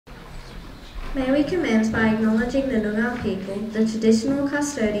May we commence by acknowledging the Noongar people, the traditional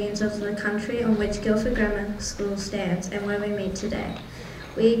custodians of the country on which Guildford Grammar School stands and where we meet today.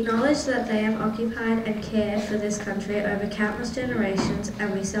 We acknowledge that they have occupied and cared for this country over countless generations,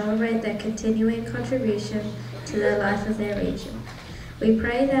 and we celebrate their continuing contribution to the life of their region. We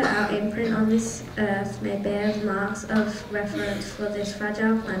pray that our imprint on this earth may bear marks of reference for this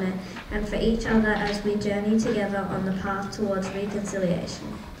fragile planet and for each other as we journey together on the path towards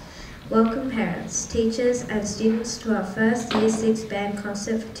reconciliation. Welcome parents, teachers and students to our first Year 6 band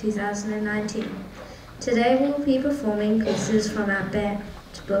concert for 2019. Today we will be performing pieces from our band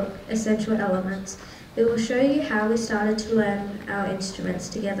book, Essential Elements. We will show you how we started to learn our instruments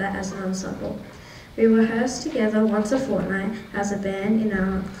together as an ensemble. We rehearse together once a fortnight as a band in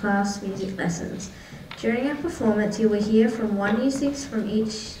our class music lessons. During our performance, you will hear from one Year 6 from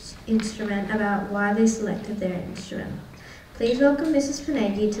each instrument about why they selected their instrument. Please welcome Mrs.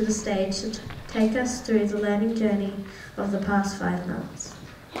 Panegi to the stage to take us through the learning journey of the past 5 months.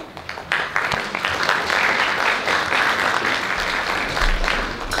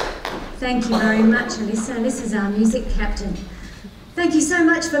 Thank you very much, Alyssa. This is our music captain. Thank you so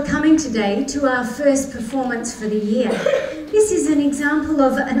much for coming today to our first performance for the year. This is an example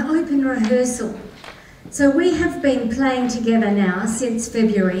of an open rehearsal. So we have been playing together now since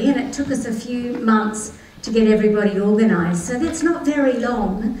February, and it took us a few months to get everybody organised. So that's not very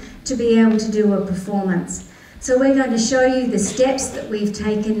long to be able to do a performance. So we're going to show you the steps that we've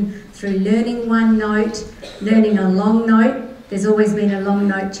taken through learning one note, learning a long note. There's always been a long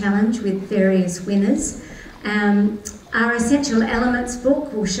note challenge with various winners. Our Essential Elements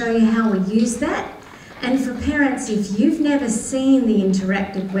book will show you how we use that. And for parents, if you've never seen the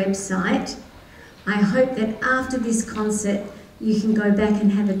interactive website, I hope that after this concert, you can go back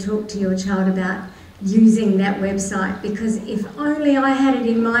and have a talk to your child about using that website, because if only I had it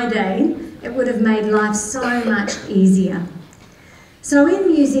in my day, it would have made life so much easier. So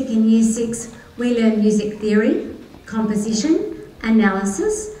in music in Year 6, we learn music theory, composition,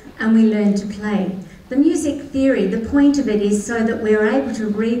 analysis, and we learn to play. The music theory, the point of it is so that we're able to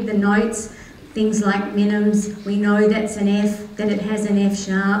read the notes, things like minims, we know that's an F, that it has an F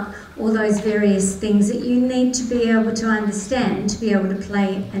sharp, all those various things that you need to be able to understand to be able to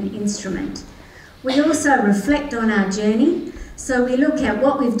play an instrument. We also reflect on our journey, so we look at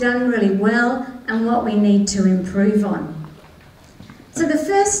what we've done really well and what we need to improve on. So the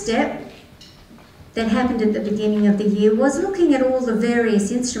first step that happened at the beginning of the year was looking at all the various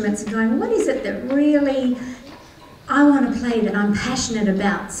instruments and going, what is it that really I want to play, that I'm passionate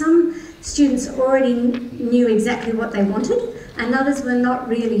about? Some students already knew exactly what they wanted, and others were not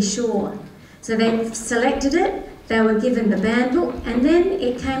really sure. So they selected it, they were given the band book, and then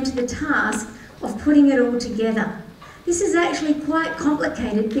it came to the task of putting it all together. This is actually quite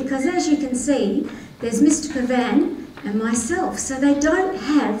complicated because, as you can see, there's Mr. Pavan and myself, so they don't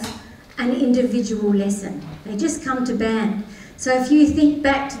have an individual lesson. They just come to band. So if you think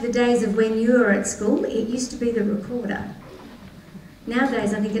back to the days of when you were at school, it used to be the recorder.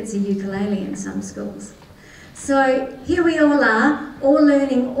 Nowadays, I think it's a ukulele in some schools. So here we all are, all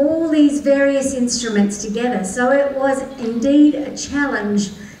learning all these various instruments together. So it was indeed a challenge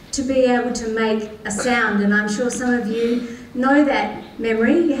to be able to make a sound, and I'm sure some of you know that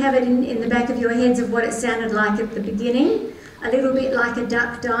memory. You have it in the back of your heads of what it sounded like at the beginning. A little bit like a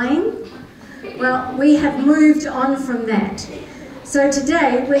duck dying. Well, we have moved on from that. So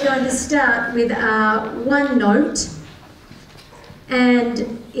today we're going to start with our one note,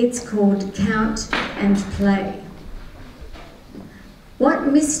 and it's called Count and Play. What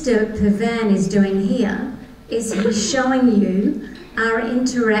Mr. Pavan is doing here is he's showing you our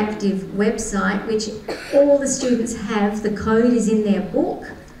interactive website, which all the students have. The code is in their book,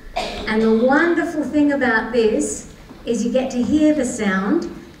 and the wonderful thing about this is you get to hear the sound,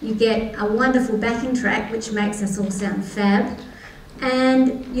 you get a wonderful backing track which makes us all sound fab,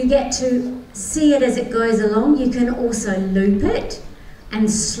 and you get to see it as it goes along. You can also loop it and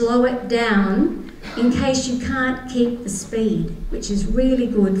slow it down in case you can't keep the speed, which is really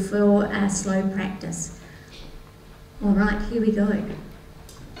good for slow practice. All right, here we go.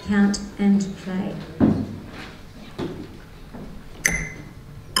 Count and play.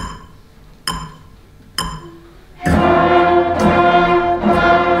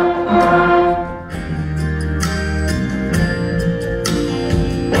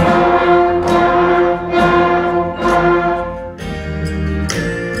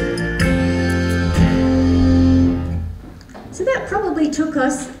 Took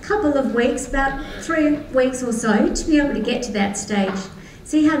us a couple of weeks, about 3 weeks or so, to be able to get to that stage.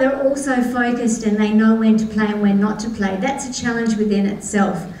 See how they're all so focused and they know when to play and when not to play. That's a challenge within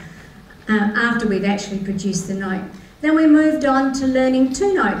itself. after we've actually produced the note. Then we moved on to learning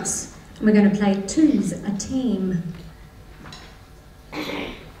two notes. We're going to play twos, a team.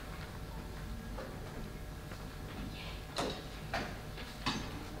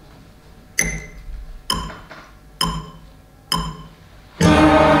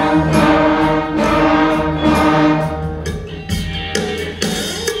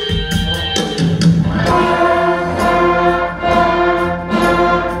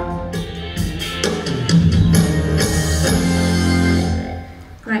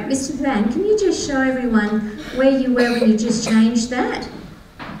 Where you were when you just changed that.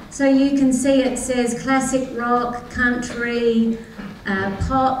 So you can see it says classic rock, country,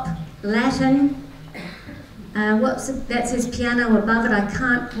 pop, Latin. That says piano above it, I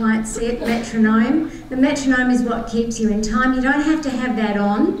can't quite see it, metronome. The metronome is what keeps you in time. You don't have to have that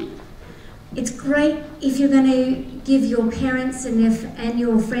on. It's great if you're going to give your parents and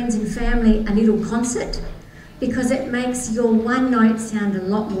your friends and family a little concert, because it makes your one note sound a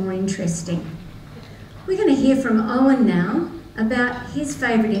lot more interesting. We're going to hear from Owen now about his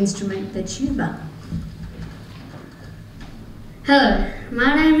favourite instrument, the tuba. Hello,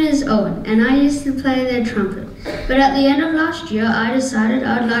 my name is Owen and I used to play the trumpet, but at the end of last year I decided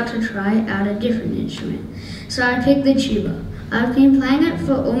I'd like to try out a different instrument, so I picked the tuba. I've been playing it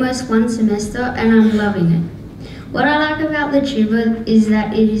for almost one semester and I'm loving it. What I like about the tuba is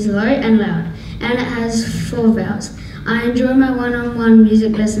that it is low and loud and it has 4 vowels. I enjoy my one-on-one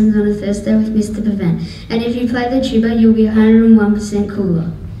music lessons on a Thursday with Mr. Pavan, and if you play the tuba, you'll be 101%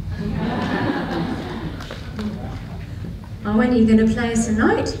 cooler. Owen, are you going to play us a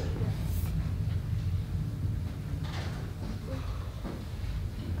note?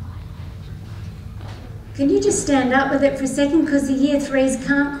 Can you just stand up with it for a second, because the year 3s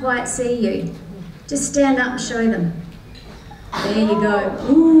can't quite see you. Just stand up and show them. There you go.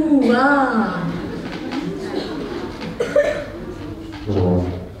 Ooh, ah.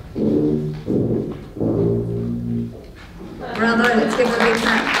 Bravo, let's give them a big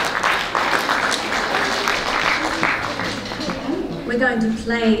clap. We're going to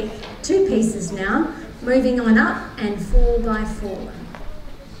play 2 pieces now, moving on up and 4x4.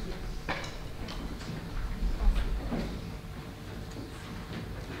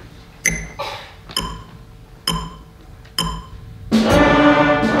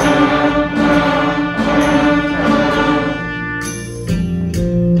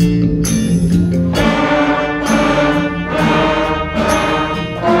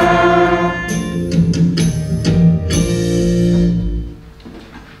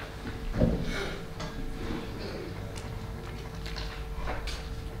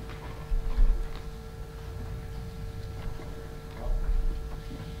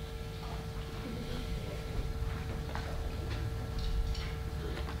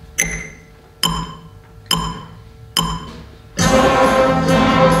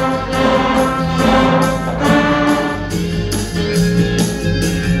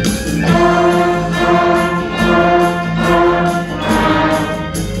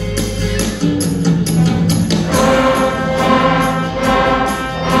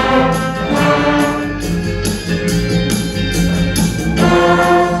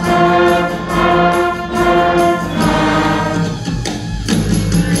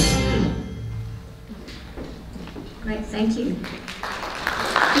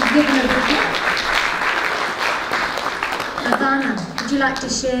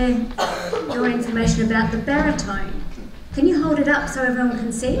 About the baritone. Can you hold it up so everyone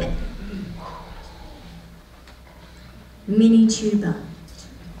can see it? Mini tuba.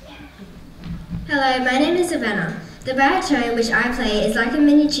 Hello, my name is Savannah. The baritone, which I play, is like a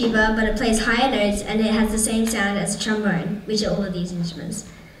mini tuba, but it plays higher notes and it has the same sound as a trombone, which are all of these instruments.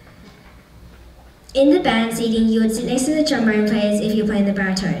 In the band seating, you would sit next to the trombone players if you're playing the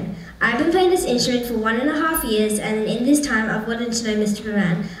baritone. I've been playing this instrument for 1.5 years, and in this time I've gotten to know Mr.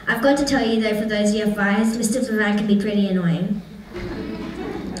 Pavan. I've got to tell you though, for those year 5s, Mr. Pavan can be pretty annoying.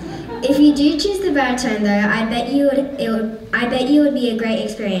 If you do choose the baritone though, I bet you it would be a great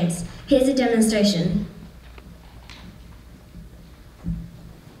experience. Here's a demonstration.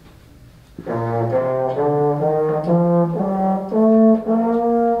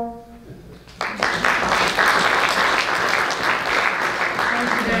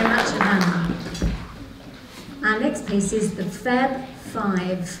 Our next piece is the Fab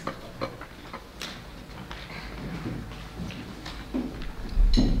 5.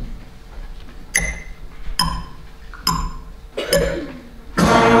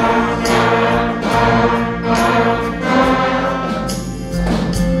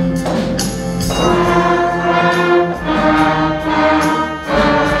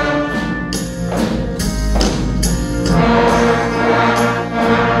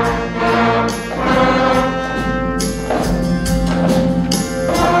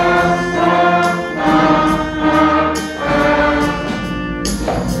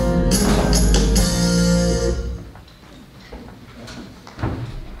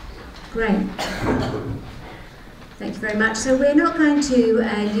 very much. So we're not going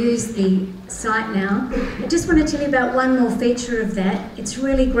to use the site now. I just want to tell you about one more feature of that. It's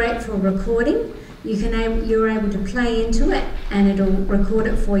really great for recording. You're able to play into it and it'll record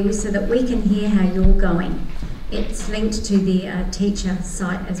it for you so that we can hear how you're going. It's linked to the teacher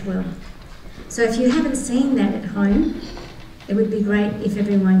site as well. So if you haven't seen that at home, it would be great if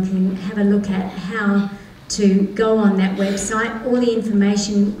everyone can have a look at how to go on that website. All the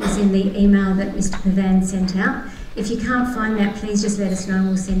information is in the email that Mr. Pavan sent out. If you can't find that, please just let us know and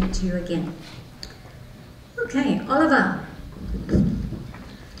we'll send it to you again. Okay, Oliver,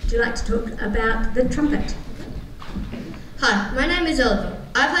 would you like to talk about the trumpet? Hi, my name is Oliver.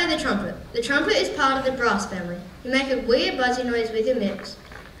 I play the trumpet. The trumpet is part of the brass family. You make a weird buzzy noise with your lips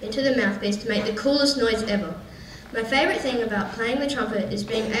into the mouthpiece to make the coolest noise ever. My favourite thing about playing the trumpet is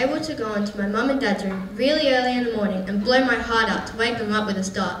being able to go into my mum and dad's room really early in the morning and blow my heart out to wake them up with a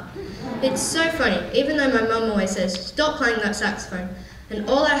start. It's so funny, even though my mum always says, stop playing that saxophone, and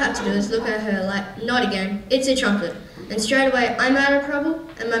all I have to do is look at her like, not again, it's a trumpet. And straight away I'm out of trouble,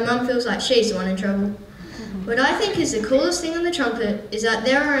 and my mum feels like she's the one in trouble. What I think is the coolest thing on the trumpet is that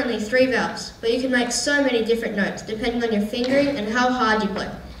there are only 3 valves, but you can make so many different notes depending on your fingering and how hard you play.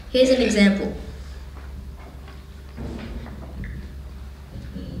 Here's an example.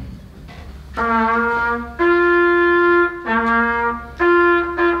 Thank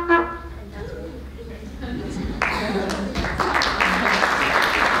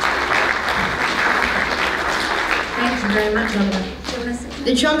you very much, Oliver.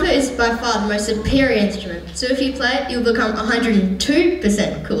 The trumpet is by far the most superior instrument, so if you play it, you'll become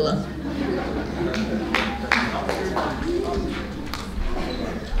 102% cooler.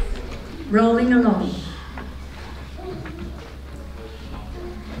 Rolling along.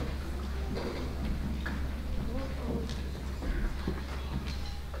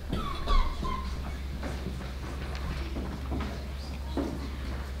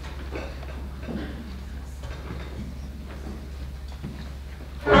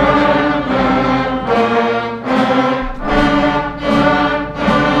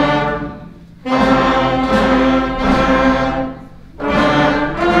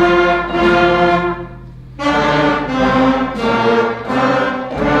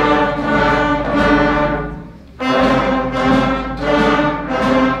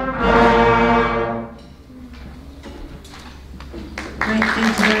 Great,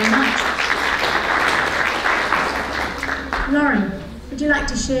 thank you very much. Lauren, would you like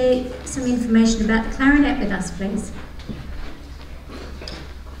to share some information about the clarinet with us, please?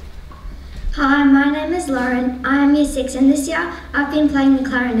 Hi, my name is Lauren. I am Year 6 and this year I've been playing the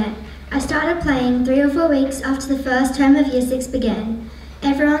clarinet. I started playing 3 or 4 weeks after the first term of Year 6 began.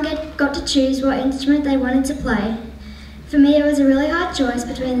 Everyone got to choose what instrument they wanted to play. For me it was a really hard choice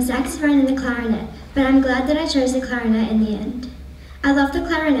between the saxophone and the clarinet, but I'm glad that I chose the clarinet in the end. I love the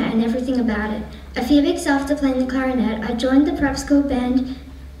clarinet and everything about it. A few weeks after playing the clarinet, I joined the prep school band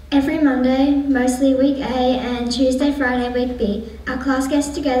every Monday, mostly week A, and Tuesday, Friday, week B. Our class gets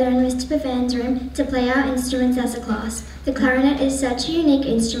together in Mr. Pavan's room to play our instruments as a class. The clarinet is such a unique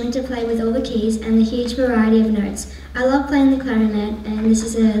instrument to play with all the keys and the huge variety of notes. I love playing the clarinet, and this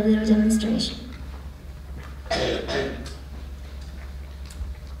is a little demonstration.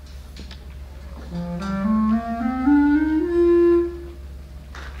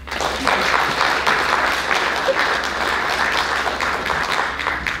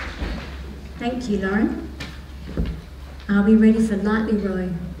 Thank you, Lauren. Are we ready for Lightly Row?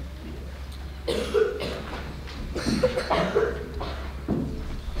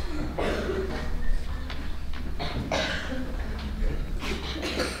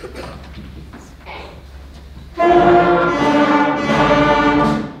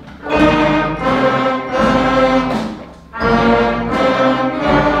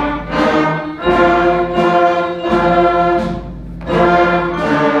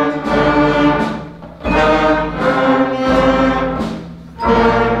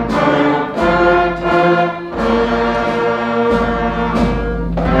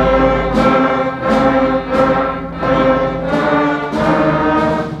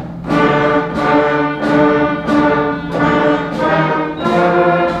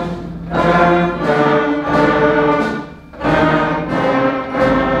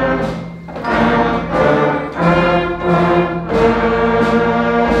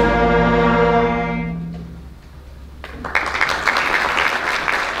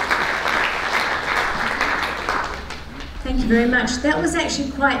 That was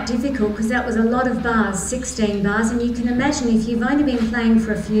actually quite difficult because that was a lot of bars, 16 bars, and you can imagine if you've only been playing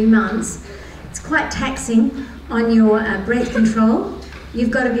for a few months, it's quite taxing on your breath control You've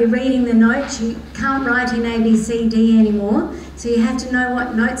got to be reading the notes. You can't write in A, B, C, D anymore. So you have to know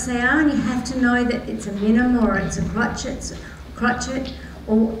what notes they are, and you have to know that it's a minim or it's a crotchet,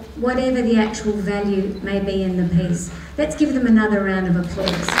 or whatever the actual value may be in the piece. Let's give them another round of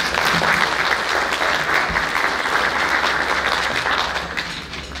applause.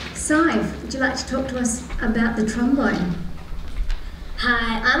 Sive, would you like to talk to us about the trombone?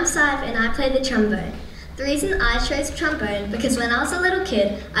 Hi, I'm Sive and I play the trombone. The reason I chose trombone because when I was a little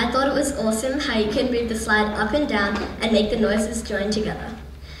kid, I thought it was awesome how you could move the slide up and down and make the noises join together.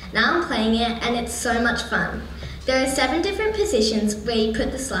 Now I'm playing it and it's so much fun. There are 7 different positions where you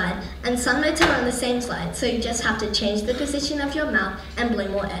put the slide, and some notes are on the same slide, so you just have to change the position of your mouth and blow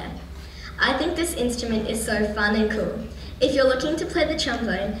more air. I think this instrument is so fun and cool. If you're looking to play the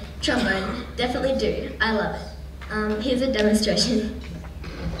trombone, definitely do. I love it. Here's a demonstration.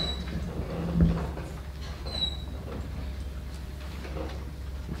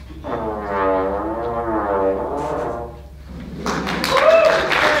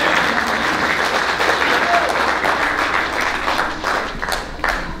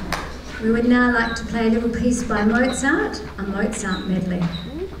 We would now like to play a little piece by Mozart, a Mozart medley.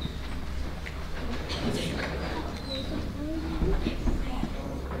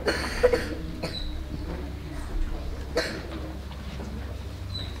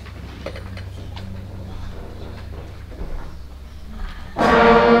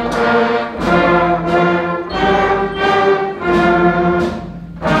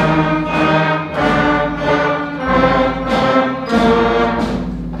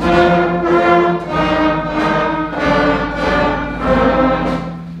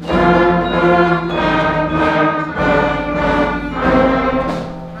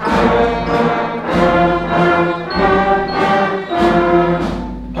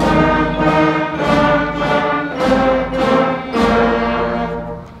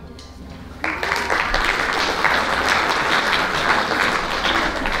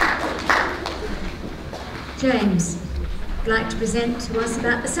 James, would like to present to us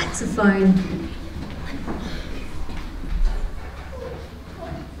about the saxophone.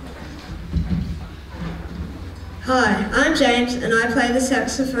 Hi, I'm James and I play the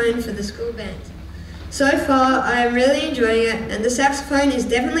saxophone for the school band. So far, I am really enjoying it, and the saxophone is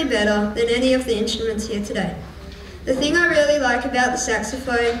definitely better than any of the instruments here today. The thing I really like about the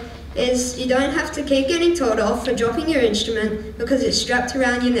saxophone is you don't have to keep getting told off for dropping your instrument because it's strapped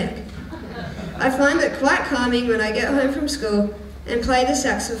around your neck. I find it quite calming when I get home from school and play the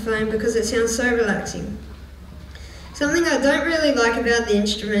saxophone because it sounds so relaxing. Something I don't really like about the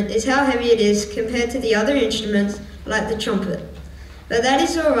instrument is how heavy it is compared to the other instruments like the trumpet. But that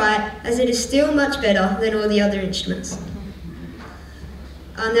is alright, as it is still much better than all the other instruments.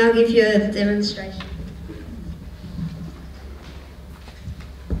 I'll now give you a demonstration.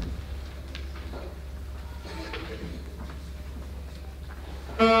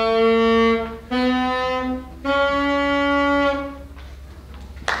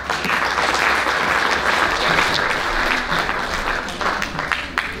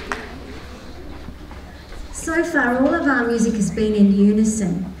 So far, all of our music has been in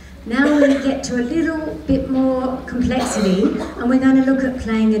unison. Now we're going to get to a little bit more complexity, and we're going to look at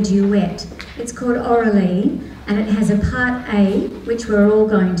playing a duet. It's called Aurelie, and it has a part A, which we're all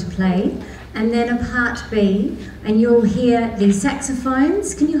going to play, and then a part B, and you'll hear the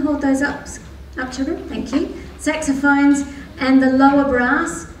saxophones. Can you hold those up, children? Thank you. Saxophones and the lower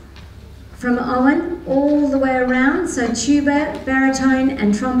brass from Owen all the way around, so tuba, baritone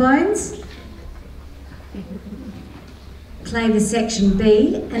and trombones. Play the section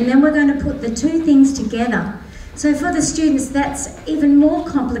B, and then we're going to put the two things together. So for the students, that's even more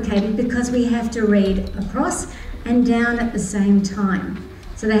complicated because we have to read across and down at the same time.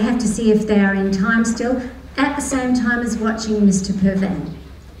 So they have to see if they are in time still, at the same time as watching Mr. Pervan.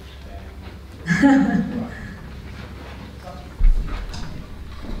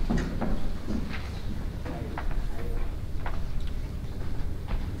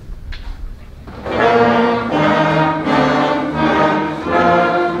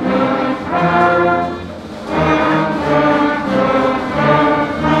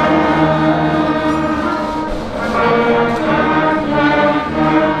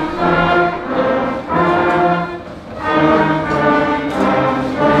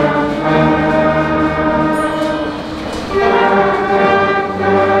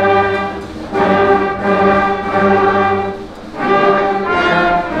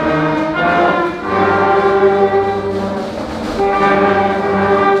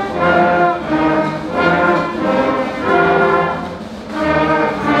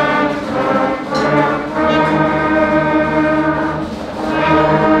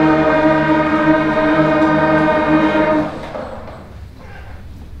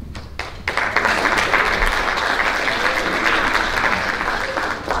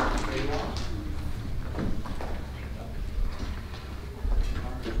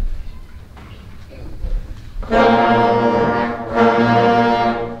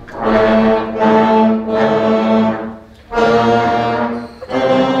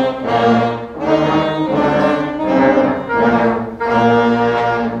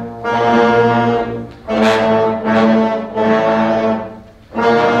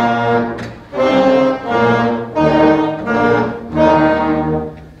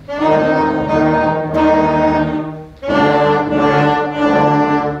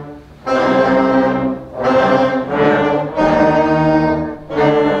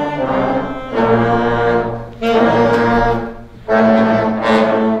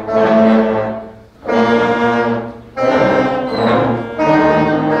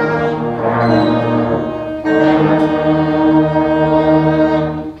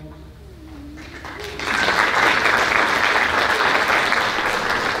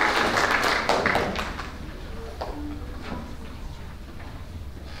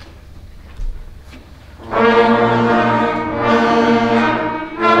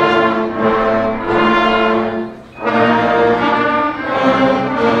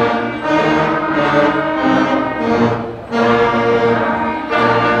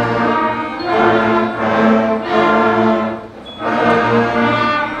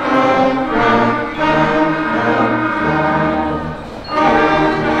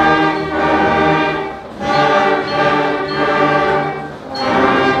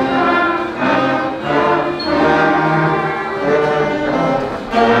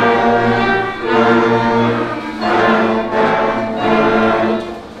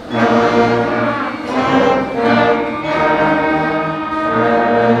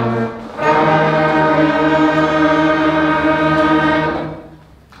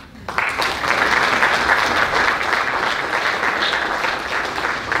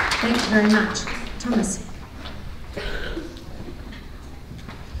 Thank you very much. Thomas.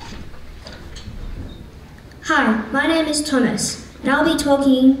 Hi, my name is Thomas, and I'll be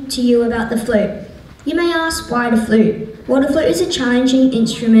talking to you about the flute. You may ask, why the flute? Well, the flute is a challenging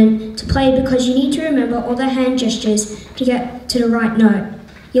instrument to play because you need to remember all the hand gestures to get to the right note.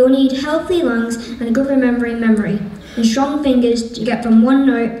 You'll need healthy lungs and a good remembering memory, and strong fingers to get from one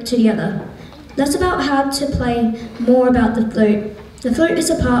note to the other. That's about how to play more about the flute. The flute is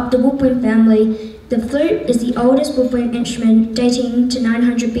a part of the woodwind family. The flute is the oldest woodwind instrument dating to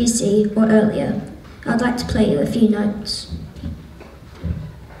 900 BC or earlier. I'd like to play you a few notes.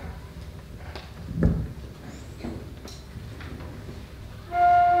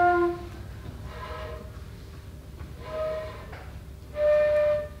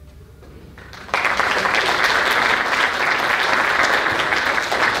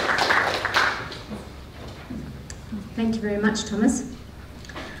 Thank you very much, Thomas.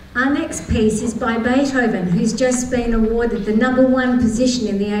 Our next piece is by Beethoven, who's just been awarded the #1 position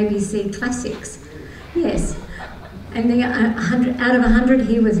in the ABC Classics. Yes, and out of 100,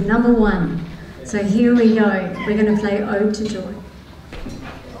 he was #1. So here we go. We're going to play Ode to Joy.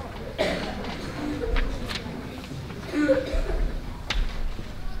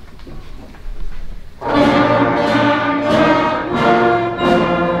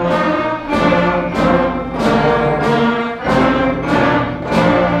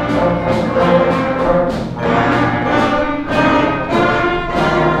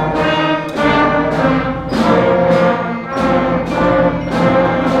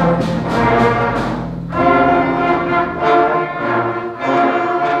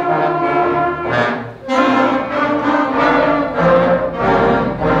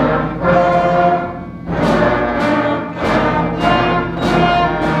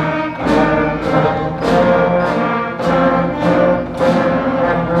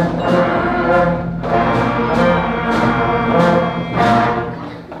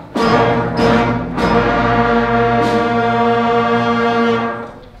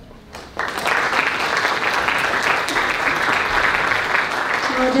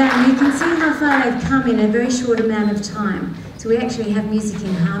 You can see how far they've come in a very short amount of time. So we actually have music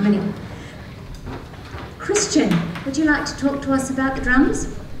in harmony. Christian, would you like to talk to us about the drums?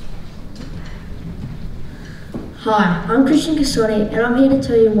 Hi, I'm Christian Cassotti and I'm here to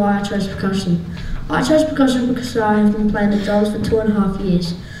tell you why I chose percussion. I chose percussion because I have been playing the drums for 2.5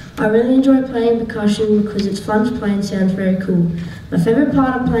 years. I really enjoy playing percussion because it's fun to play and sounds very cool. My favourite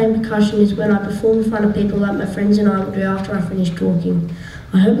part of playing percussion is when I perform in front of people like my friends and I will do after I finish talking.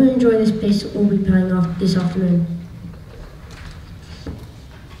 I hope you enjoy this piece that we'll be playing this afternoon.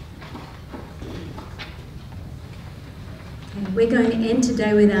 We're going to end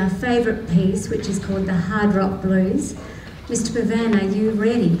today with our favourite piece, which is called the Hard Rock Blues. Mr. Pavan, are you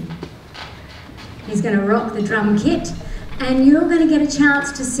ready? He's going to rock the drum kit, and you're going to get a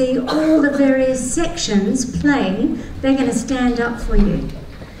chance to see all the various sections playing. They're going to stand up for you.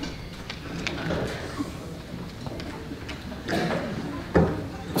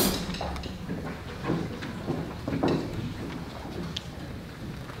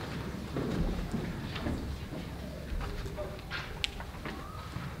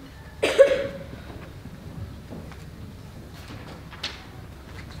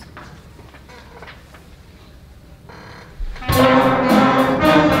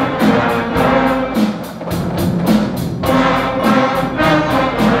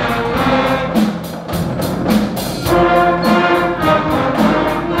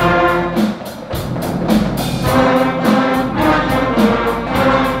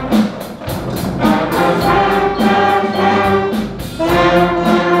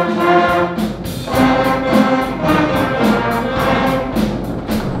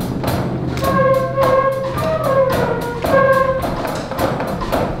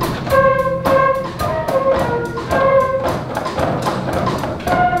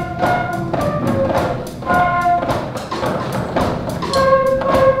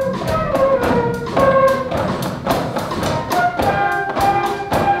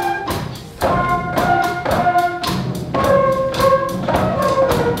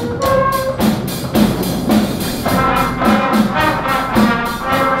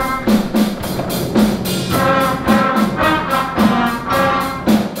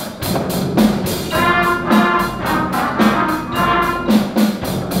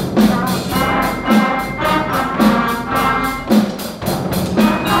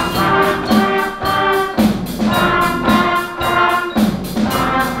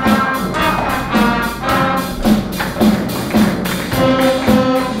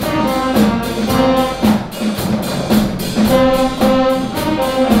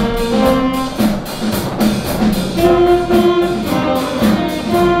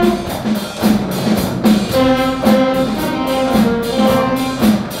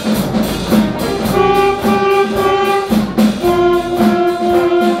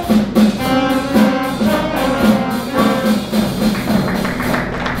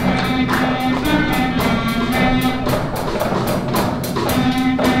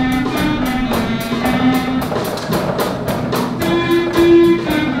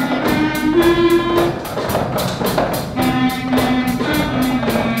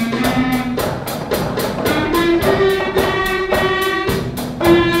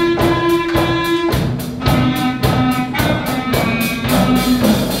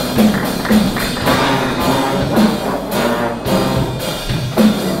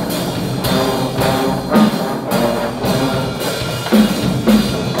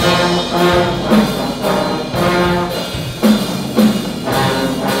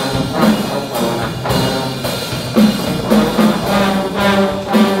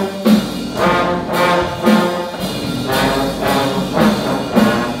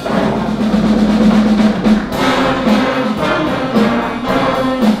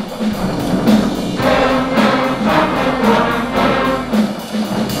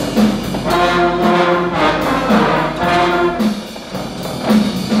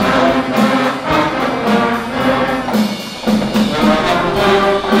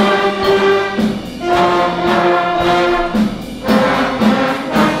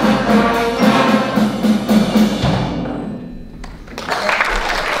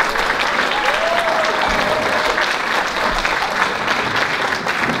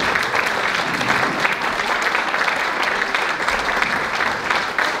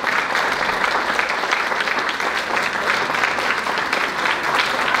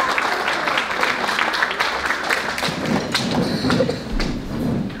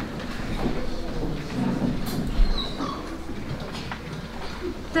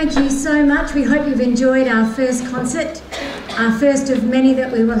 Thank you so much. We hope you've enjoyed our first concert, our first of many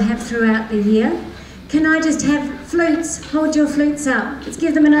that we will have throughout the year. Can I just have flutes? Hold your flutes up. Let's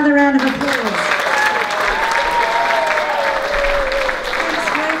give them another round of applause.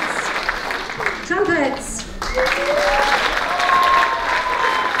 Thanks, flutes. Trumpets.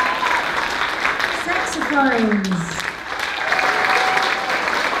 Saxophones.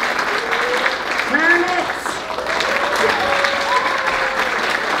 Clarinets.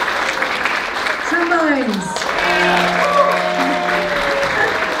 Trombones.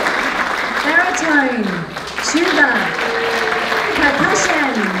 Baritone. Tuba.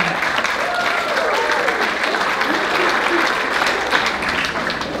 Percussion.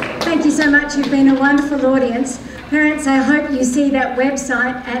 Thank you so much. You've been a wonderful audience. Parents, I hope you see that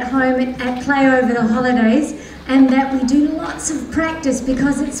website at home at Play over the holidays, and that we do lots of practice,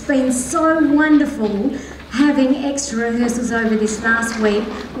 because it's been so wonderful having extra rehearsals over this last week.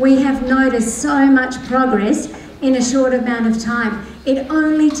 We have noticed so much progress in a short amount of time. It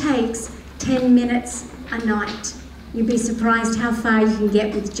only takes 10 minutes a night. You'd be surprised how far you can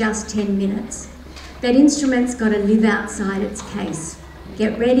get with just 10 minutes. That instrument's got to live outside its case.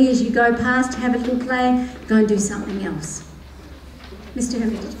 Get ready as you go past, have a little play, go and do something else. Mr.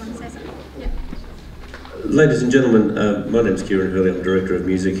 Hurley, did you want to say something? Yeah. Ladies and gentlemen, my name's Kieran Hurley, I'm Director of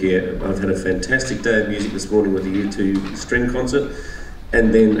Music here. I've had a fantastic day of music this morning with the Year 2 string concert,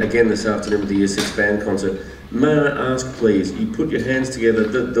 and then again this afternoon with the Year 6 band concert. May I ask, please, you put your hands together.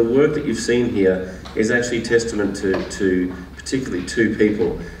 The work that you've seen here is actually testament to particularly two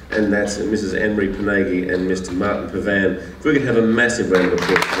people, and that's Mrs. Anne-Marie Panagi and Mr. Martin Pavan. If we could have a massive round of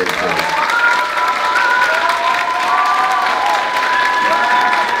applause for them, please.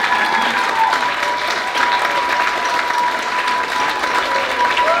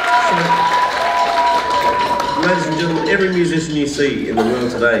 Ladies and gentlemen, every musician you see in the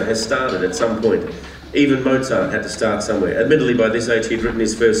world today has started at some point. Even Mozart had to start somewhere. Admittedly, by this age, he'd written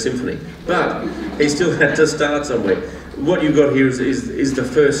his first symphony, but he still had to start somewhere. What you've got here is the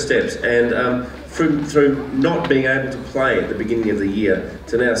first steps, and through not being able to play at the beginning of the year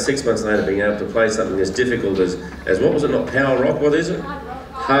to now 6 months later being able to play something as difficult as what was it, not power rock, what is it?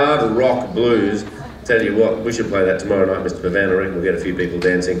 Hard rock blues. Tell you what, we should play that tomorrow night, Mr. Pavan. I reckon we'll get a few people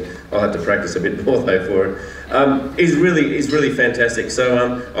dancing. I'll have to practice a bit more though for it. It's really fantastic. So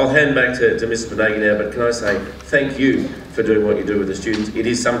I'll hand back to Mrs. Panagi now, but can I say thank you for doing what you do with the students. It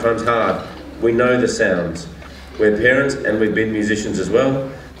is sometimes hard. We know the sounds. We're parents and we've been musicians as well,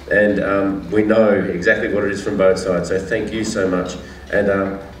 and we know exactly what it is from both sides. So thank you so much, and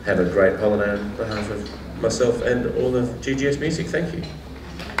have a great holiday on behalf of myself and all of GGS Music. Thank you.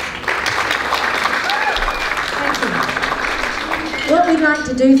 What we'd like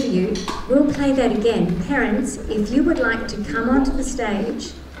to do for you, we'll play that again. Parents, if you would like to come onto the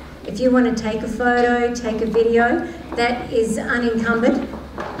stage, if you want to take a photo, take a video, that is unencumbered,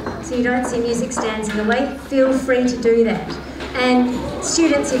 so you don't see music stands in the way, feel free to do that. And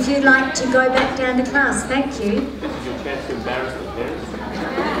students, if you'd like to go back down to class, thank you. This is your chance to embarrass the parents.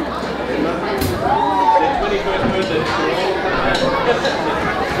 Their 21st birthday.